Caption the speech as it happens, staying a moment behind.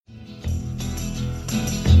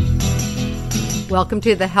Welcome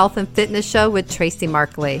to the Health and Fitness Show with Tracy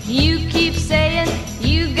Markley. You keep saying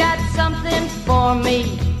you got something for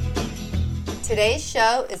me. Today's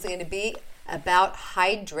show is going to be about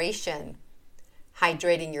hydration.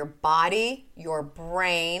 Hydrating your body, your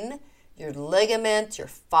brain, your ligaments, your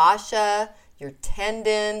fascia, your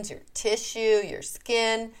tendons, your tissue, your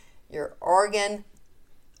skin, your organs,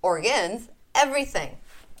 everything.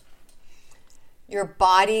 Your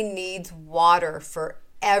body needs water for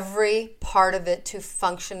every part of it to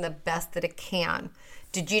function the best that it can.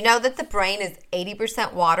 Did you know that the brain is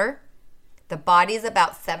 80% water? The body is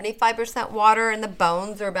about 75% water and the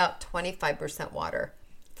bones are about 25% water.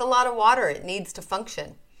 It's a lot of water it needs to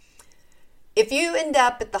function. If you end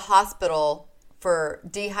up at the hospital for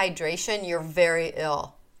dehydration, you're very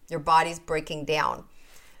ill. Your body's breaking down.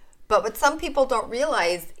 But what some people don't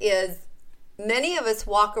realize is many of us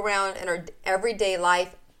walk around in our everyday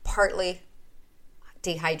life partly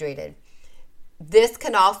dehydrated. This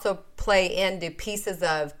can also play into pieces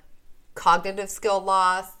of cognitive skill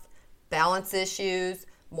loss, balance issues,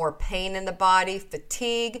 more pain in the body,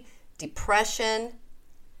 fatigue, depression,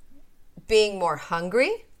 being more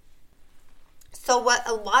hungry. So what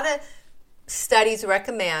a lot of studies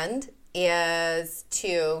recommend is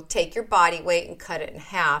to take your body weight and cut it in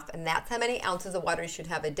half, and that's how many ounces of water you should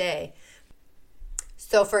have a day.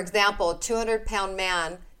 So for example, a 200-pound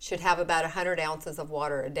man should have about 100 ounces of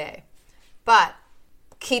water a day. But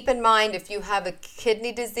keep in mind, if you have a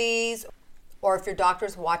kidney disease or if your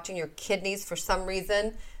doctor's watching your kidneys for some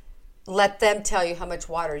reason, let them tell you how much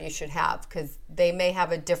water you should have, because they may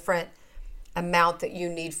have a different amount that you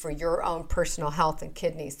need for your own personal health and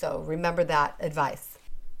kidneys. So remember that advice.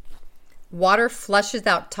 Water flushes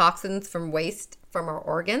out toxins from waste from our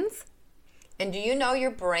organs. And do you know your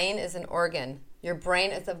brain is an organ? Your brain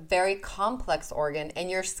is a very complex organ, and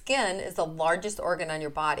your skin is the largest organ on your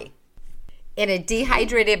body. In a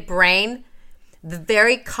dehydrated brain, the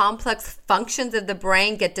very complex functions of the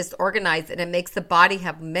brain get disorganized, and it makes the body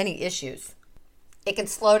have many issues. It can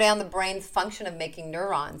slow down the brain's function of making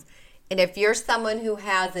neurons. And if you're someone who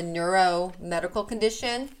has a neuromedical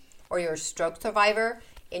condition or you're a stroke survivor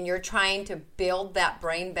and you're trying to build that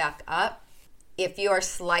brain back up, if you are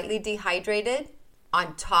slightly dehydrated,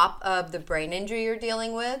 on top of the brain injury you're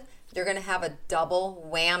dealing with, you're going to have a double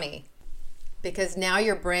whammy, because now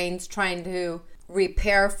your brain's trying to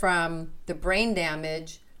repair from the brain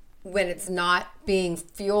damage when it's not being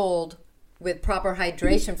fueled with proper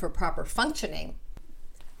hydration for proper functioning.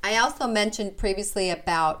 I also mentioned previously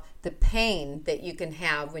about the pain that you can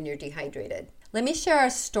have when you're dehydrated. Let me share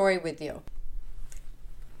a story with you.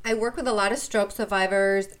 I work with a lot of stroke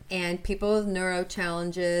survivors and people with neuro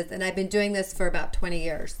challenges, and I've been doing this for about 20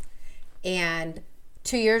 years. And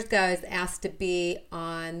 2 years ago, I was asked to be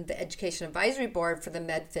on the Education Advisory Board for the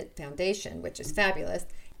MedFit Foundation, which is fabulous.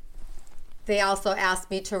 They also asked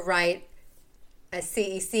me to write a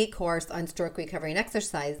CEC course on stroke recovery and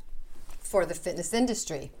exercise for the fitness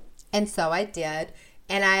industry. And so I did,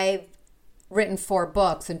 and I've written 4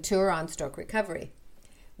 books, and 2 are on stroke recovery.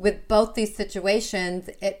 With both these situations,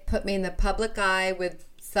 it put me in the public eye with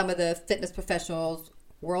some of the fitness professionals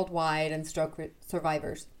worldwide and stroke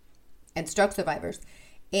survivors.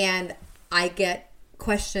 And I get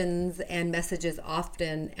questions and messages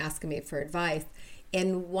often asking me for advice.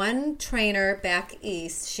 And one trainer back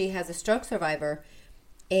east, she has a stroke survivor,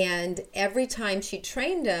 and every time she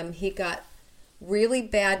trained him, he got really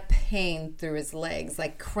bad pain through his legs,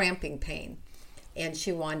 like cramping pain. And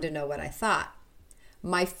she wanted to know what I thought.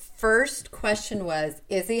 My first question was,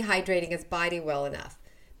 is he hydrating his body well enough?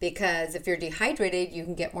 Because if you're dehydrated, you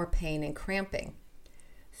can get more pain and cramping.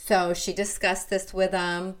 So she discussed this with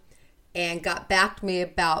him and got back to me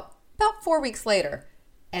about 4 weeks later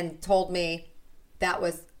and told me that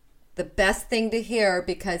was the best thing to hear,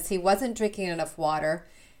 because he wasn't drinking enough water.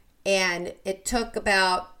 And it took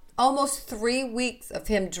about almost 3 weeks of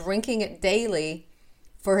him drinking it daily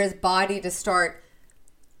for his body to start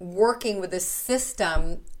working with the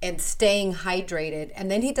system and staying hydrated, and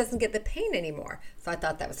then he doesn't get the pain anymore. So I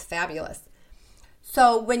thought that was fabulous.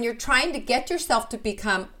 So when you're trying to get yourself to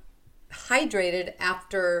become hydrated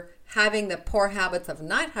after having the poor habits of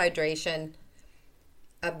not hydration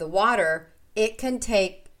of the water, it can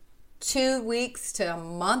take 2 weeks to a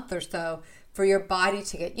month or so for your body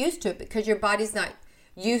to get used to it, because your body's not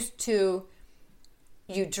used to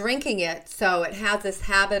you drinking it. So it has this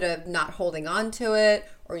habit of not holding on to it,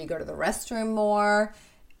 or you go to the restroom more,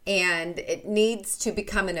 and it needs to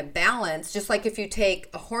become in a balance. Just like if you take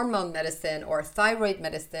a hormone medicine or a thyroid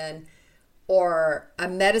medicine or a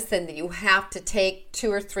medicine that you have to take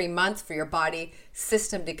 2 or 3 months for your body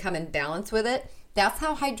system to come in balance with it, that's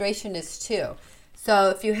how hydration is too. So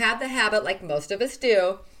if you have the habit, like most of us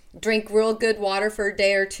do, drink real good water for a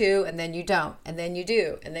day or two, and then you don't, and then you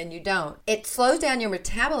do, and then you don't. It slows down your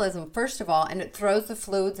metabolism, first of all, and it throws the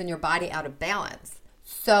fluids in your body out of balance.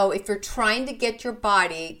 So if you're trying to get your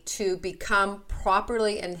body to become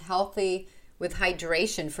properly and healthy with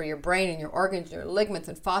hydration for your brain and your organs, your ligaments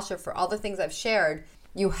and fascia, for all the things I've shared,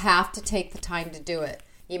 you have to take the time to do it.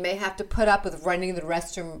 You may have to put up with running to the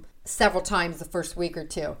restroom several times the first week or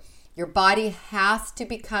two. Your body has to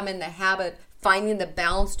become in the habit, finding the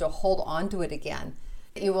balance to hold on to it again.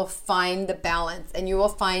 You will find the balance, and you will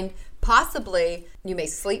find possibly you may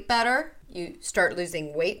sleep better, you start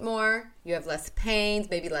losing weight more, you have less pains,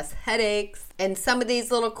 maybe less headaches, and some of these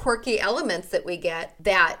little quirky elements that we get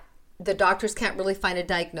that the doctors can't really find a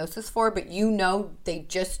diagnosis for, but you know they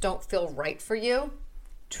just don't feel right for you.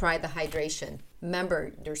 Try the hydration.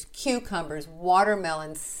 Remember, there's cucumbers,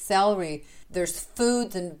 watermelon, celery. There's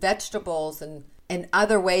foods and vegetables and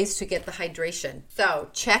other ways to get the hydration. So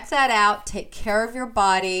check that out. Take care of your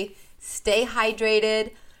body. Stay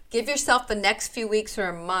hydrated. Give yourself the next few weeks or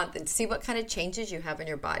a month and see what kind of changes you have in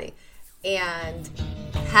your body. And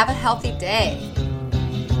have a healthy day.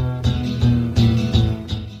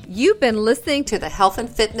 You've been listening to the Health and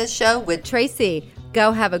Fitness Show with Tracy.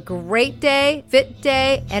 Go have a great day, fit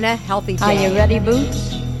day, and a healthy day. Are you ready, Boots?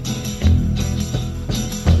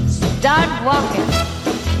 Start walking.